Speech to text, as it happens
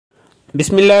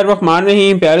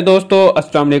बिस्मिल्लाहिर्रहमानिर्रहीम। प्यारे दोस्तों,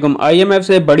 अस्सलाम वालेकुम। आईएमएफ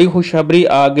से बड़ी खुशखबरी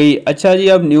आ गई। अच्छा जी,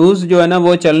 अब न्यूज़ जो है ना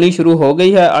वो चलनी शुरू हो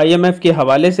गई है आईएमएफ के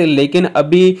हवाले से, लेकिन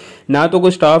अभी ना तो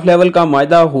कोई स्टाफ लेवल का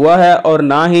मायदा हुआ है और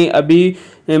ना ही अभी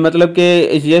मतलब कि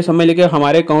ये समझ लीजिए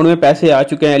हमारे अकाउंट में पैसे आ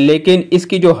चुके हैं, लेकिन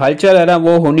इसकी जो हलचल है ना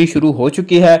वो होनी शुरू हो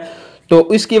चुकी है। तो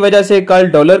इसकी वजह से कल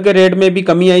डॉलर के रेट में भी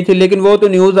कमी आई थी, लेकिन वो तो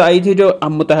न्यूज़ आई थी जो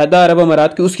मुत्तहदा अरब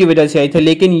अमारात की, उसकी वजह से आई थी,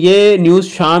 लेकिन ये न्यूज़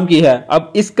शाम की है।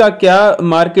 अब इसका क्या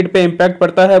मार्केट पे इम्पैक्ट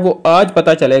पड़ता है वो आज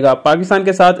पता चलेगा। पाकिस्तान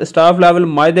के साथ स्टाफ लेवल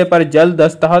मायदे पर जल्द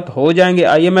दस्तखत हो जाएंगे।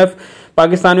 आईएमएफ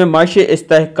पाकिस्तान में माशी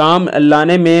इस्तेहकाम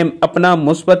लाने में अपना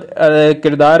मुस्बत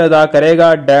किरदार अदा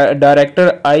करेगा।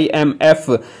 डायरेक्टर आईएमएफ,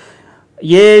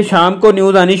 ये शाम को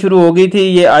न्यूज़ आनी शुरू हो गई थी।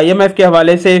 ये आईएमएफ के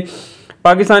हवाले से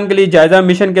पाकिस्तान के लिए जायजा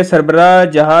मिशन के सरबराह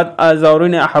जहाद अज़हरी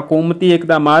ने हुकूमती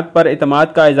इक़दामात पर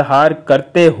एतमाद का इजहार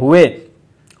करते हुए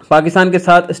पाकिस्तान के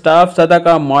साथ स्टाफ सतह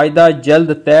का मुआहदा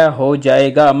जल्द तय हो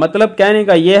जाएगा। मतलब कहने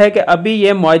का यह है कि अभी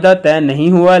ये मुआहदा तय नहीं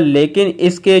हुआ, लेकिन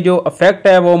इसके जो इफेक्ट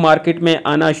है वो मार्केट में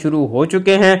आना शुरू हो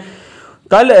चुके हैं।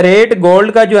 कल रेट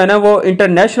गोल्ड का जो है ना वो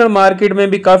इंटरनेशनल मार्केट में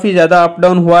भी काफ़ी ज़्यादा अप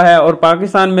डाउन हुआ है और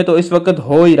पाकिस्तान में तो इस वक्त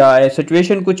हो ही रहा है।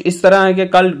 सिचुएशन कुछ इस तरह है कि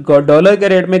कल डॉलर के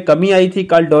रेट में कमी आई थी।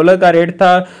 कल डॉलर का रेट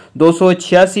था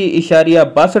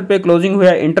 286.62 पे क्लोजिंग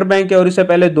हुआ इंटर बैंक के, और इससे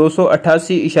पहले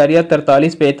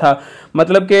 288.43 पे था।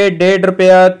 मतलब कि 1.5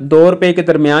 रुपया 2 रुपये के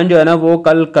दरमियान जो है ना वो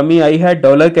कल कमी आई है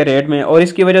डॉलर के रेट में, और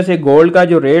इसकी वजह से गोल्ड का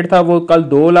जो रेट था वो कल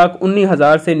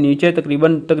 2,19,000 से नीचे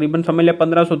तकरीबन समझ लिया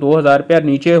 1,500-2,000 रुपया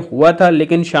नीचे हुआ था,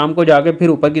 लेकिन शाम को जाके फिर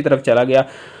ऊपर की तरफ चला गया।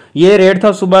 ये रेट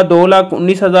था सुबह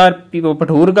 2,19,000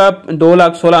 पठूर का,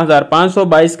 2,16,500,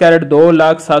 22 कैरेट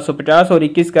 2,0750 और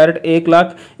 21 कैरेट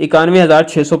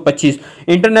 1,91,625।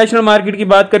 इंटरनेशनल मार्केट की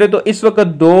बात करें तो इस वक्त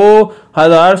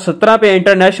 2017 पे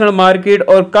इंटरनेशनल मार्केट,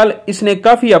 और कल इसने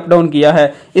काफी अप डाउन किया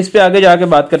है। इस पे आगे जाके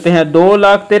बात करते हैं।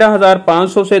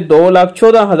 2,13,500 से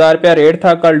 2,14,000 रुपया रेट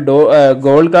था कल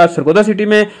गोल्ड का सरगोदा सिटी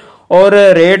में, और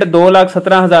रेट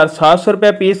 2,17,700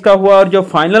 रुपया पीस का हुआ, और जो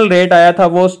फाइनल रेट आया था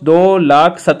वो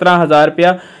 2,17,000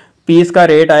 रुपया पीस का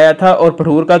रेट आया था, और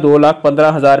पठूर का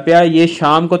 2,15,000 रुपया। ये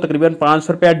शाम को तकरीबन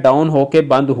 500 रुपया डाउन होके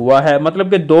बंद हुआ है। मतलब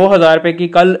कि 2,000 रुपये की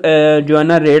कल जो है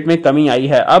ना रेट में कमी आई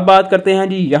है। अब बात करते हैं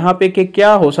जी यहाँ पे कि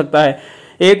क्या हो सकता है।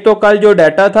 एक तो कल जो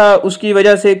डाटा था उसकी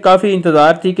वजह से काफी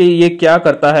इंतजार थी कि ये क्या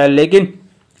करता है, लेकिन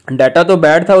डाटा तो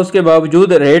बैड था, उसके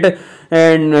बावजूद रेट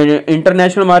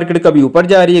इंटरनेशनल मार्केट कभी ऊपर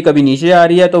जा रही है कभी नीचे आ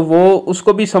रही है, तो वो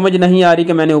उसको भी समझ नहीं आ रही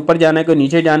कि मैंने ऊपर जाना है कि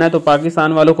नीचे जाना है, तो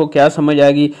पाकिस्तान वालों को क्या समझ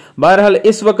आएगी। बहरहाल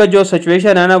इस वक्त जो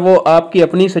सिचुएशन है ना वो आपकी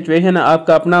अपनी सिचुएशन है,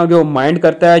 आपका अपना जो माइंड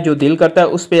करता है, जो दिल करता है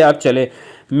उस पर आप चले।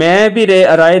 मैं भी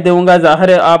राय दूंगा, जाहिर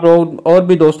है आप लोग और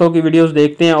भी दोस्तों की वीडियोस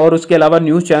देखते हैं, और उसके अलावा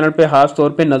न्यूज़ चैनल पे खास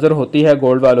तौर पे नज़र होती है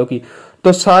गोल्ड वालों की,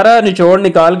 तो सारा निचोड़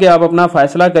निकाल के आप अपना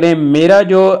फैसला करें। मेरा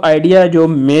जो आइडिया, जो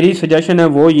मेरी सजेशन है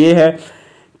वो ये है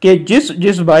कि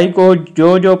जिस भाई को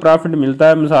जो प्रॉफिट मिलता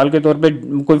है, मिसाल के तौर पे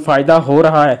कोई फ़ायदा हो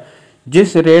रहा है,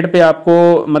 जिस रेट पे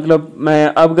आपको मतलब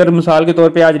मैं अगर मिसाल के तौर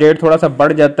पे आज रेट थोड़ा सा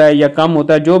बढ़ जाता है या कम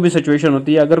होता है, जो भी सिचुएशन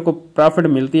होती है, अगर को प्रॉफिट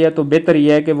मिलती है तो बेहतर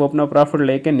यह है कि वो अपना प्रॉफिट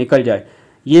लेके निकल जाए।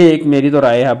 ये एक मेरी तो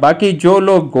राय है। बाकी जो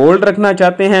लोग गोल्ड रखना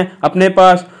चाहते हैं अपने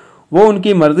पास, वो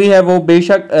उनकी मर्जी है, वो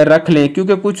बेशक रख लें,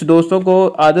 क्योंकि कुछ दोस्तों को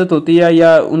आदत होती है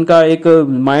या उनका एक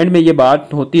माइंड में ये बात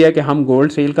होती है कि हम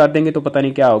गोल्ड सेल कर देंगे तो पता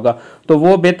नहीं क्या होगा। तो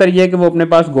वो बेहतर ये है कि वो अपने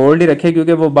पास गोल्ड ही रखे,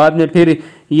 क्योंकि वो बाद में फिर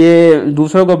ये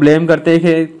दूसरों को ब्लेम करते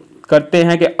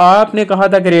हैं कि आपने कहा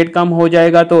था कि रेट कम हो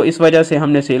जाएगा तो इस वजह से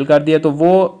हमने सेल कर दिया, तो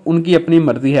वो उनकी अपनी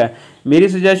मर्जी है। मेरी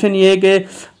सजेशन ये है कि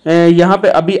यहाँ पे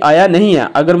अभी आया नहीं है।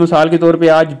 अगर मिसाल के तौर पे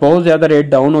आज बहुत ज़्यादा रेट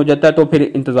डाउन हो जाता है तो फिर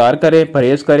इंतज़ार करें,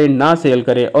 परहेज़ करें, ना सेल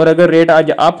करें, और अगर रेट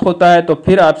आज अप होता है तो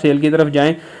फिर आप सेल की तरफ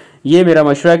जाएं। ये मेरा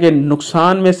मशवरा है कि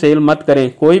नुकसान में सेल मत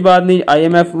करें। कोई बात नहीं,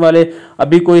 आईएमएफ वाले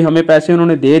अभी कोई हमें पैसे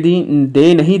उन्होंने दे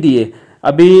नहीं दिए,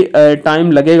 अभी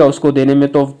टाइम लगेगा उसको देने में,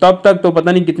 तो तब तक तो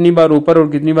पता नहीं कितनी बार ऊपर और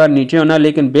कितनी बार नीचे होना।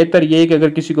 लेकिन बेहतर ये है कि अगर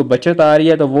किसी को बचत आ रही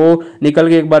है तो वो निकल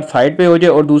के एक बार साइड पे हो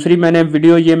जाए। और दूसरी मैंने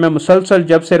वीडियो, ये मैं मुसलसल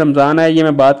जब से रमज़ान है ये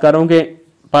मैं बात कर रहा हूँ कि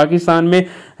पाकिस्तान में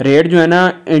रेट जो है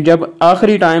ना, जब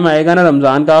आखिरी टाइम आएगा ना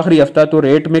रमज़ान का आखिरी हफ्ता, तो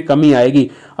रेट में कमी आएगी।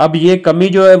 अब ये कमी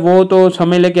जो है वो तो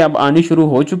समझ ले कि अब आनी शुरू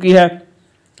हो चुकी है।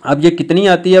 अब ये कितनी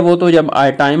आती है वो तो जब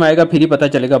टाइम आएगा फिर ही पता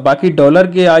चलेगा। बाकी डॉलर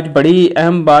की आज बड़ी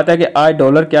अहम बात है कि आज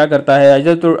डॉलर क्या करता है। आज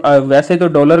तो वैसे तो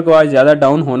डॉलर को आज ज़्यादा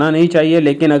डाउन होना नहीं चाहिए,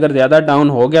 लेकिन अगर ज़्यादा डाउन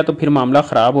हो गया तो फिर मामला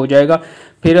ख़राब हो जाएगा।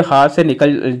 फिर हाथ से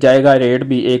निकल जाएगा रेट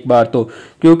भी एक बार तो,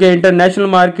 क्योंकि इंटरनेशनल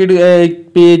मार्केट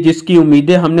पे जिसकी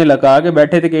उम्मीदें हमने लगा के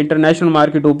बैठे थे कि इंटरनेशनल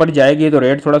मार्केट ऊपर जाएगी तो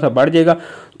रेट थोड़ा सा बढ़ जाएगा,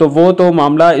 तो वो तो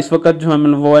मामला इस वक्त जो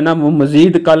हम वो है ना वो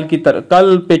मजीद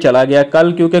कल पे चला गया।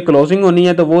 कल क्योंकि क्लोजिंग होनी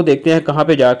है तो वो देखते हैं कहाँ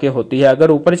पे जाके होती है।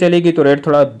 अगर ऊपर चलेगी तो रेट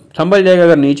थोड़ा संभल जाएगा,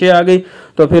 अगर नीचे आ गई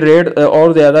तो फिर रेट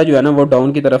और ज्यादा जो है ना वो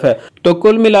डाउन की तरफ है। तो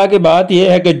कुल मिला के बात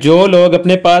यह है कि जो लोग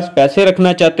अपने पास पैसे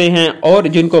रखना चाहते हैं और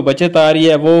जिनको बचत आ रही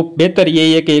है वो बेहतर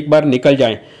यही है कि एक बार निकल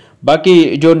जाएं। बाकी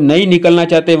जो नहीं निकलना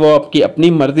चाहते वो आपकी अपनी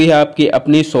मर्जी है, आपकी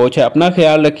अपनी सोच है। अपना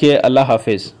ख्याल रखिए। अल्लाह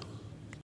हाफिज।